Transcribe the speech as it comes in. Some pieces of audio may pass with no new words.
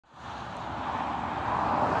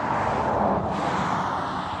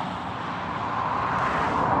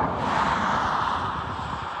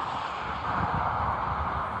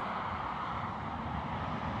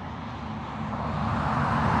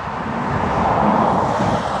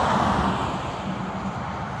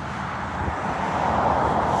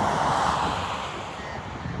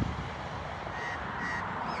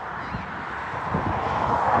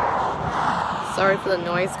sorry for the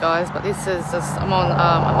noise, guys, but this is just, I'm on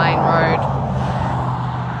a main road.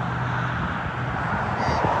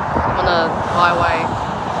 I'm on a highway.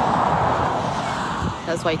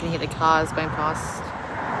 That's why you can hear the cars going past.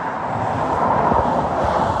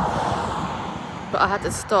 But I had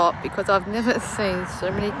to stop because I've never seen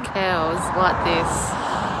so many cows like this.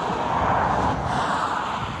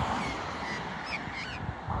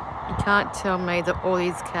 You can't tell me that all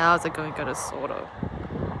these cows are going to go to slaughter.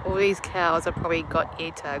 All these cows have probably got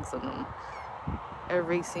ear tags on them.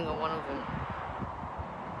 Every single one of them.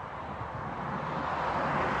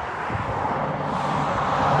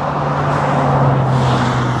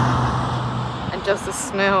 And just the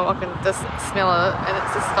smell, I can just smell it and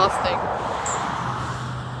it's disgusting.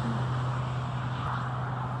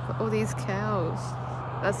 But all these cows,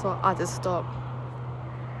 that's why I just stopped.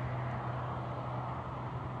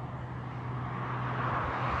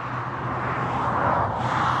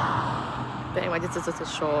 But anyway, this is just a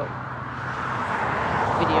short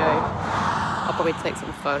video. I'll probably take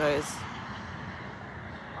some photos.